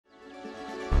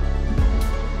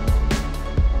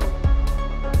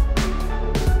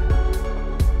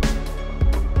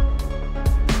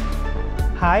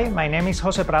Hi, my name is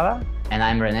Jose Prada. And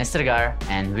I'm Rene Strgar,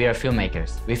 and we are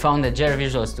filmmakers. We founded Jero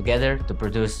Visuals together to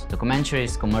produce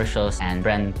documentaries, commercials, and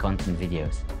brand content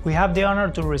videos. We have the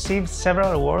honor to receive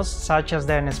several awards such as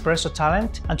the Nespresso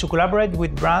Talent and to collaborate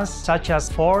with brands such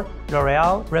as Ford,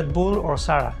 L'Oreal, Red Bull, or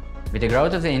Zara. With the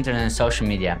growth of the internet and social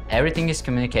media, everything is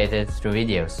communicated through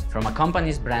videos, from a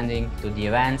company's branding to the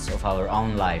events of our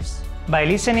own lives. By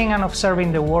listening and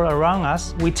observing the world around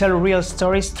us, we tell real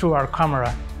stories through our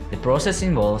camera. The process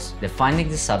involves defining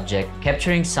the subject,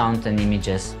 capturing sound and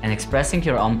images, and expressing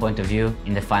your own point of view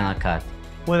in the final cut.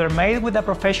 Whether made with a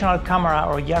professional camera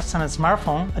or just on a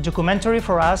smartphone, a documentary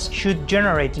for us should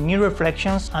generate new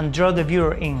reflections and draw the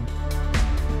viewer in.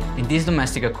 In this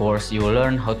Domestika course, you will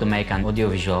learn how to make an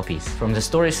audiovisual piece, from the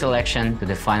story selection to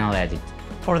the final edit.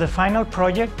 For the final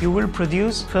project, you will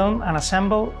produce, film, and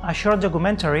assemble a short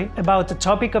documentary about the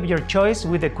topic of your choice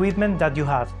with the equipment that you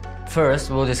have.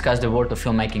 First, we'll discuss the world of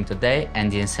filmmaking today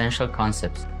and the essential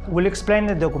concepts. We'll explain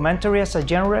the documentary as a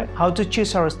genre, how to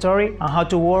choose our story, and how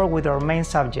to work with our main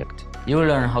subject. You will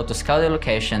learn how to scout the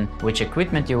location, which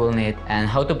equipment you will need, and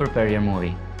how to prepare your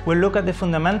movie. We'll look at the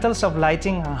fundamentals of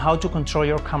lighting and how to control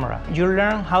your camera. You'll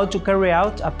learn how to carry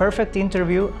out a perfect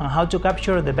interview and how to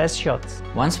capture the best shots.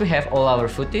 Once we have all our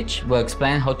footage, we'll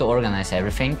explain how to organize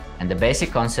everything and the basic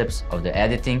concepts of the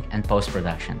editing and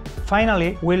post-production.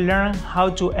 Finally, we'll learn how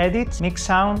to edit, mix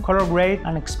sound, color grade,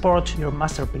 and export your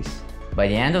masterpiece. By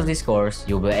the end of this course,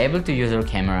 you'll be able to use your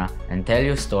camera and tell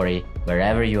your story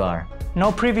wherever you are. No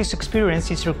previous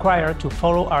experience is required to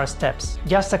follow our steps.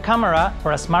 Just a camera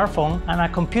or a smartphone and a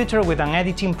computer with an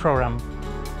editing program.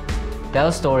 Tell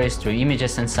stories through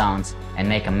images and sounds and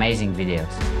make amazing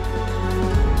videos.